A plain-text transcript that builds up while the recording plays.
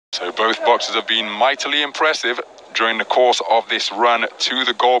So both boxers have been mightily impressive during the course of this run to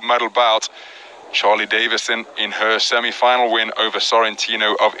the gold medal bout. Charley Davison in her semi-final win over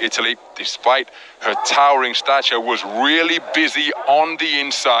Sorrentino of Italy, despite her towering stature, was really busy on the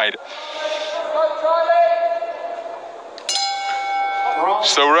inside.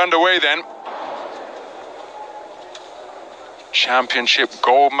 So we're underway then. Championship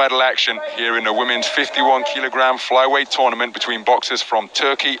gold medal action here in the women's 51-kilogram flyweight tournament between boxers from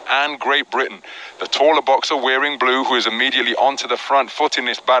Turkey and Great Britain. The taller boxer wearing blue, who is immediately onto the front foot in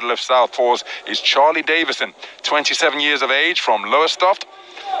this battle of southpaws, is Charley Davison, 27 years of age, from Lowestoft,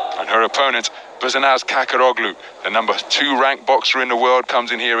 and her opponent, Buse Naz Çakıroğlu, the number 2 ranked boxer in the world,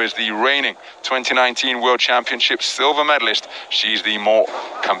 comes in here as the reigning 2019 World Championship silver medalist. She's the more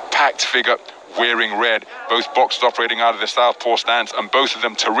compact figure, wearing red. Both boxers operating out of the southpaw stance, and both of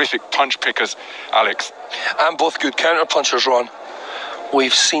them terrific punch pickers, Alex. And both good counter punchers, Ron.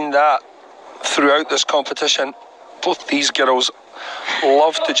 We've seen that throughout this competition. Both these girls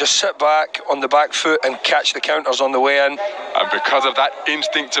love to just sit back on the back foot and catch the counters on the way in. And because of that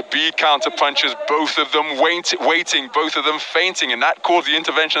instinct to be counter punchers, both of them waiting, both of them fainting, and that caused the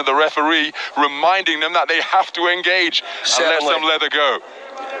intervention of the referee, reminding them that they have to engage and let them let her go.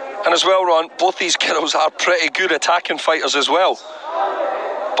 And as well, Ron, both these girls are pretty good attacking fighters as well.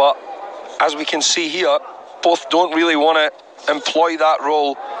 But as we can see here, both don't really want to employ that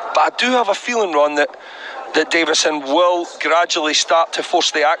role. But I do have a feeling, Ron, that Davison will gradually start to force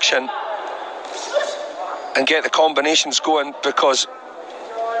the action and get the combinations going, because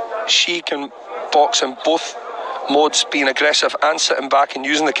she can box in both modes, being aggressive and sitting back and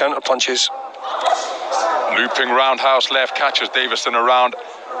using the counter punches. Looping roundhouse left catches Davison around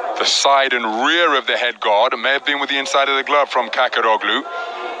the side and rear of the head guard. It may have been with the inside of the glove from Çakıroğlu.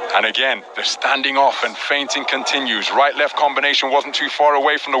 And again, the standing off and feinting continues. Right-left combination wasn't too far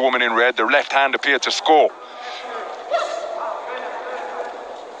away from the woman in red. The left hand appeared to score.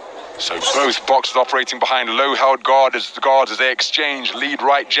 So both boxers operating behind low-held guards as they exchange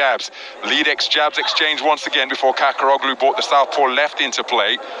lead-right jabs. Lead-X jabs exchange once again before Çakıroğlu brought the southpaw left into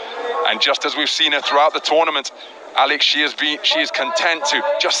play. And just as we've seen her throughout the tournament, Alex, she is content to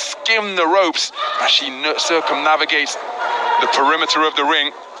just skim the ropes as she circumnavigates the perimeter of the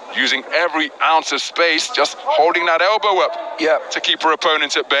ring, using every ounce of space, just holding that elbow up to keep her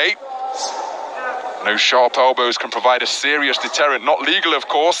opponent at bay. Those sharp elbows can provide a serious deterrent, not legal of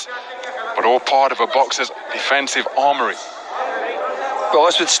course, but all part of a boxer's defensive armory. Well,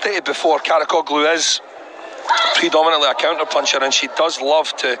 as we've stated before, Çakıroğlu is predominantly a counter puncher, and she does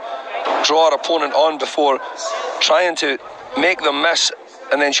love to draw her opponent on before trying to make them miss,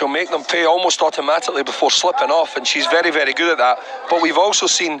 and then she'll make them pay almost automatically before slipping off, and she's very, very good at that. But we've also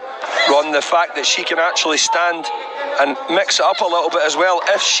seen, Ron, the fact that she can actually stand and mix it up a little bit as well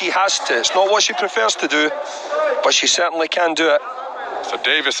if she has to. It's not what she prefers to do, but she certainly can do it. So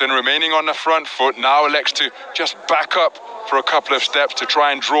Davison, remaining on the front foot, now elects to just back up for a couple of steps to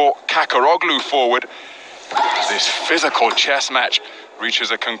try and draw Çakıroğlu forward. This physical chess match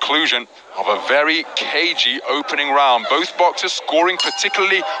reaches a conclusion of a very cagey opening round. Both boxers scoring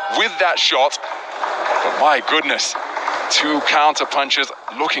particularly with that shot. But my goodness, 2 counter punchers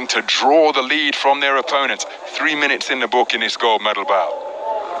looking to draw the lead from their opponents. 3 minutes in the book in this gold medal bout.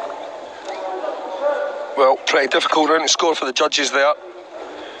 Well, pretty difficult round to score for the judges there.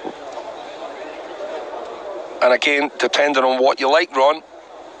 And again, depending on what you like, Ron,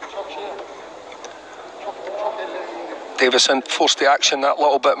 Davison forced the action that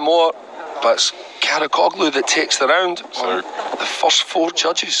little bit more, but it's Çakıroğlu that takes the round. So the first 4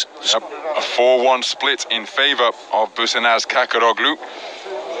 judges. Yep, a 4-1 split in favour of Buse Naz Çakıroğlu.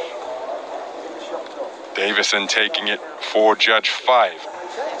 Davison taking it for Judge 5.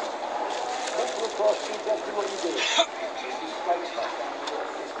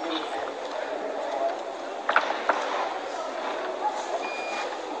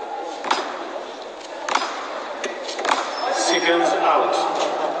 Seconds out.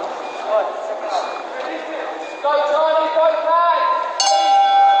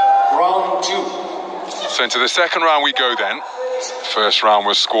 Round 2. So into the second round we go then. First round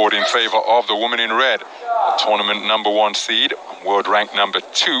was scored in favour of the woman in red, the tournament number 1 seed, world rank number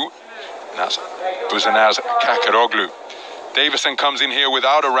 2, and that's Buse Naz Çakıroğlu. Davison comes in here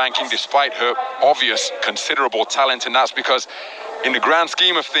without a ranking despite her obvious considerable talent, and that's because in the grand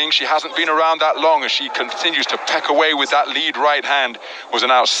scheme of things, she hasn't been around that long as she continues to peck away with that lead right hand. Was an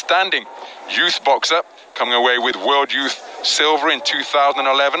outstanding youth boxer, coming away with World Youth Silver in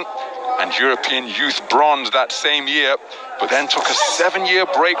 2011 and European Youth Bronze that same year. but then took a 7-year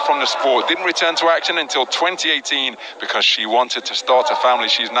break from the sport. Didn't return to action until 2018 because she wanted to start a family.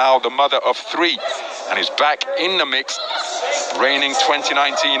 She's now the mother of 3 and is back in the mix, reigning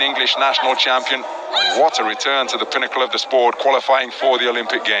 2019 English national champion. What a return to the pinnacle of the sport, qualifying for the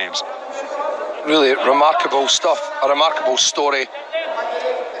Olympic Games. Really remarkable stuff, a remarkable story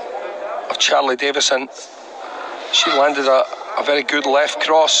of Charley Davison. She landed a very good left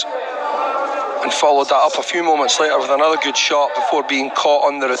cross and followed that up a few moments later with another good shot before being caught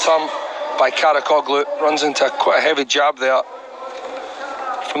on the return by Çakıroğlu. Runs into quite a heavy jab there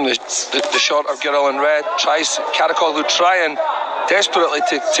from the shorter girl in red. Çakıroğlu trying desperately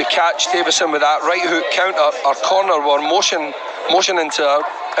to catch Davison with that right hook counter or corner, or motioning to her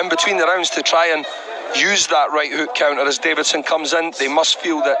in between the rounds to try and use that right hook counter as Davison comes in. They must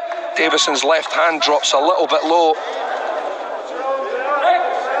feel that Davison's left hand drops a little bit low.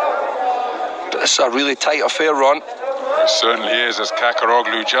 But this is a really tight affair, Ron. It certainly is, as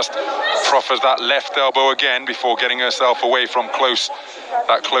Çakıroğlu just proffers that left elbow again before getting herself away from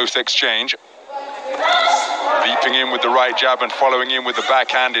that close exchange. Leaping in with the right jab and following in with the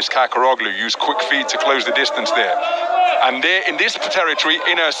backhand is Çakıroğlu. Use quick feet to close the distance there. And there, in this territory,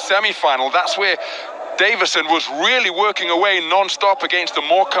 in her semi-final, that's where Davison was really working away non-stop against the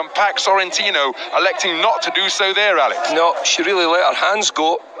more compact Sorrentino, electing not to do so there, Alex. No, she really let her hands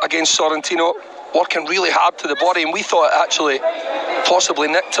go against Sorrentino, working really hard to the body, and we thought it actually possibly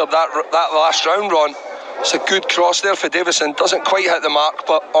nicked her that last round, Ron. It's a good cross there for Davison. Doesn't quite hit the mark,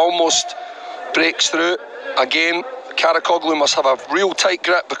 but almost breaks through. Again, Çakıroğlu must have a real tight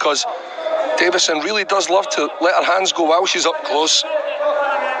grip because Davison really does love to let her hands go while she's up close.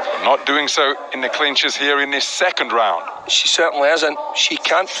 Not doing so in the clinches here in this second round. She certainly isn't. She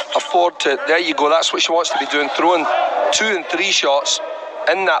can't afford to. There you go, that's what she wants to be doing, throwing 2 and 3 shots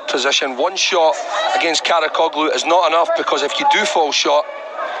in that position. 1 shot against Çakıroğlu is not enough, because if you do fall short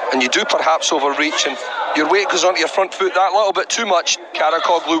and you do perhaps overreach and your weight goes onto your front foot that little bit too much,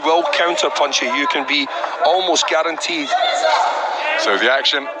 Çakıroğlu will counter punch you. You can be almost guaranteed. So the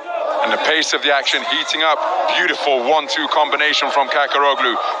action and the pace of the action heating up. Beautiful 1-2 combination from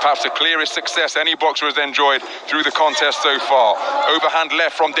Çakıroğlu. Perhaps the clearest success any boxer has enjoyed through the contest so far. Overhand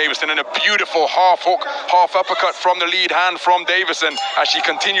left from Davison and a beautiful half hook, half uppercut from the lead hand from Davison as she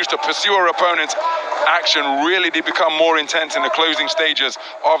continues to pursue her opponent. Action really did become more intense in the closing stages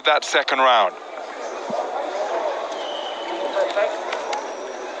of that second round.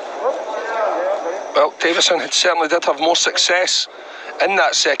 Well, Davison certainly did have more success in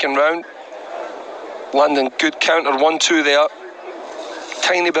that second round, landing good counter 1-2 there.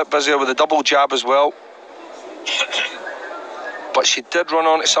 Tiny bit busier with a double jab as well, but she did run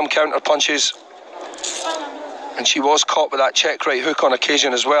onto some counter punches, and she was caught with that check right hook on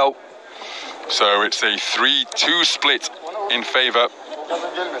occasion as well. So it's a 3-2 split in favour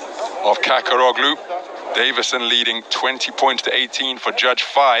of Çakıroğlu. Davison leading 20 points to 18 for Judge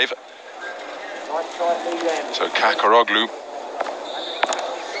 5. So Çakıroğlu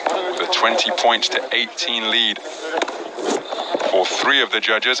with a 20 points to 18 lead for 3 of the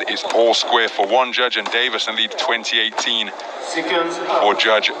judges. Is all square for 1 judge, and Davison leads 20-18 for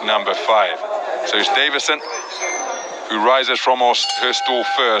judge number 5. So it's Davison who rises from her stool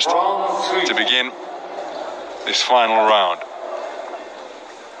first to begin this final round.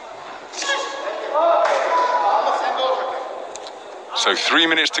 So 3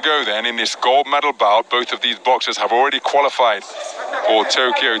 minutes to go then in this gold medal bout. Both of these boxers have already qualified for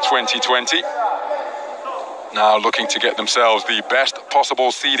Tokyo 2020. Now looking to get themselves the best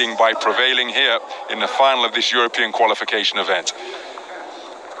possible seeding by prevailing here in the final of this European qualification event.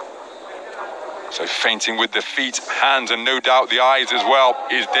 So feinting with the feet, hands, and no doubt the eyes as well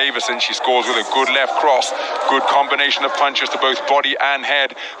is Davison. She scores with a good left cross. Good combination of punches to both body and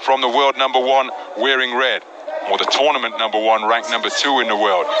head from the world #1 wearing red. Or the tournament #1, ranked #2 in the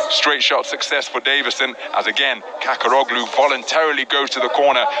world. Straight shot success for Davison, as again, Çakıroğlu voluntarily goes to the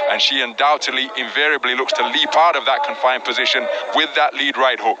corner, and she undoubtedly, invariably looks to leap out of that confined position with that lead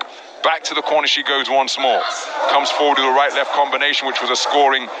right hook. Back to the corner she goes once more. Comes forward with a right-left combination, which was a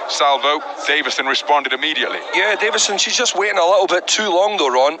scoring salvo. Davison responded immediately. Yeah, Davison, she's just waiting a little bit too long though,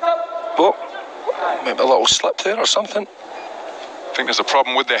 Ron. Oh, maybe a little slip there or something. I think there's a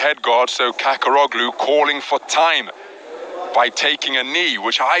problem with the head guard, so Çakıroğlu calling for time by taking a knee,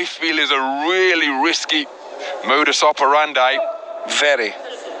 which I feel is a really risky modus operandi. Very.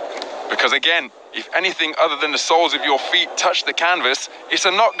 Because again, if anything other than the soles of your feet touch the canvas, it's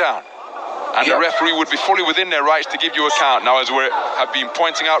a knockdown. And the referee would be fully within their rights to give you a count. Now, as we have been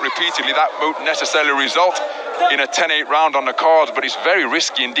pointing out repeatedly, that won't necessarily result in a 10-8 round on the cards, but it's very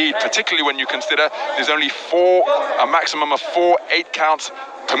risky indeed, particularly when you consider there's only a maximum of 4 8 counts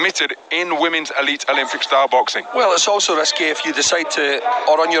permitted in women's elite Olympic style boxing. Well, it's also risky if you decide to,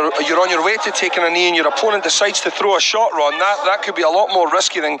 or you're on your way to taking a knee and your opponent decides to throw a shot, Ron. That could be a lot more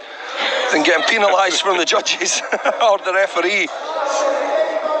risky than getting penalised from the judges or the referee.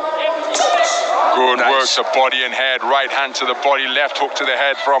 Good work to body and head. Right hand to the body, left hook to the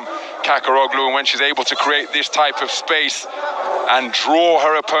head from Çakıroğlu. And when she's able to create this type of space and draw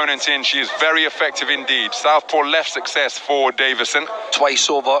her opponent in, she is very effective indeed. Southpaw left success for Davison. Twice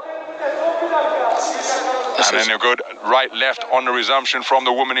over. And then a good right-left on the resumption from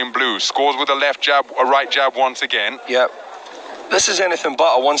the woman in blue. Scores with a left jab, a right jab once again. Yep. This is anything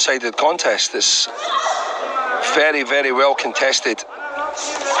but a one-sided contest. It's very, very well contested.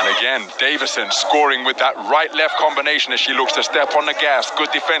 And again, Davison scoring with that right-left combination as she looks to step on the gas.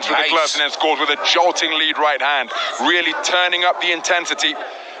 Good defense with the gloves, and then scores with a jolting lead right hand. Really turning up the intensity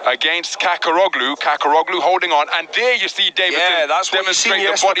against Çakıroğlu. Çakıroğlu holding on, and there you see Davison demonstrate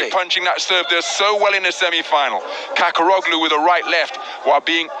the body punching that served her so well in the semi-final. Çakıroğlu with a right-left while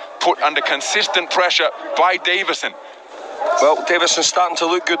being put under consistent pressure by Davison. Well, Davison's starting to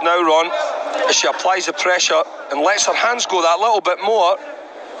look good now, Ron, as she applies the pressure and lets her hands go that little bit more.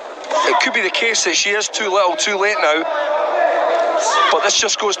 It could be the case that she is too little, too late now. But this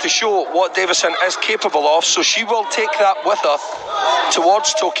just goes to show what Davison is capable of, so she will take that with her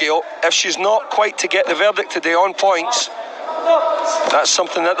towards Tokyo. If she's not quite to get the verdict today on points, that's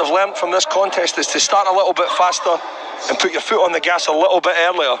something that they've learned from this contest, is to start a little bit faster and put your foot on the gas a little bit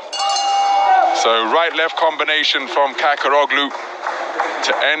earlier. So right-left combination from Çakıroğlu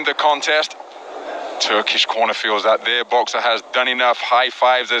to end the contest. Turkish corner feels that their boxer has done enough. High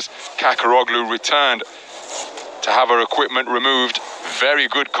fives as Çakıroğlu returned to have her equipment removed. Very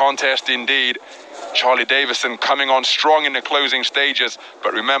good contest indeed. Charley Davison coming on strong in the closing stages,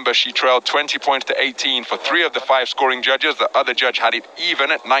 but remember, she trailed 20 points to 18 for 3 of the 5 scoring judges. The other judge had it even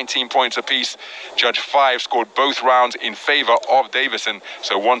at 19 points apiece. Judge 5 scored both rounds in favour of Davison,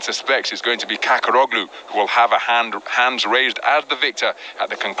 so one suspects it's going to be Çakıroğlu who will have hands raised as the victor at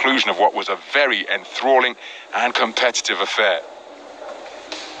the conclusion of what was a very enthralling and competitive affair.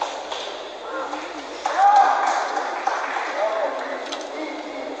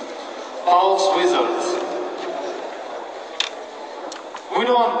 False results.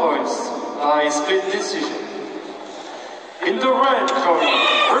 Winner on points by split decision. In the red corner,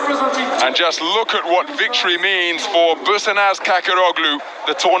 representing... And just look at what victory means for Buse Naz Çakıroğlu,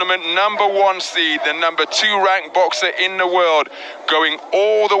 the tournament #1 seed, the #2 ranked boxer in the world, going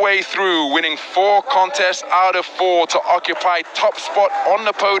all the way through, winning 4 contests out of 4 to occupy top spot on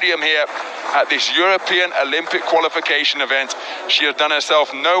the podium here at this European Olympic qualification event. She has done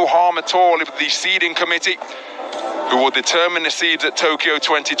herself no harm at all with the seeding committee, who will determine the seeds at Tokyo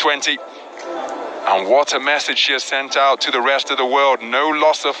 2020. And what a message she has sent out to the rest of the world. No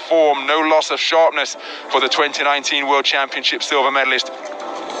loss of form, no loss of sharpness for the 2019 World Championship silver medalist.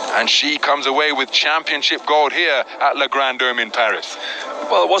 And she comes away with championship gold here at Le Grand Dome in Paris.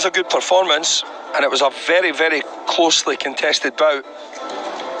 Well, it was a good performance, and it was a very, very closely contested bout.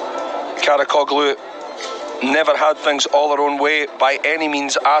 Çakıroğlu never had things all her own way by any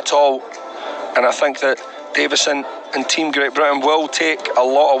means at all. And I think that Davison and Team Great Britain will take a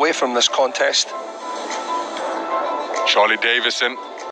lot away from this contest. Charley Davison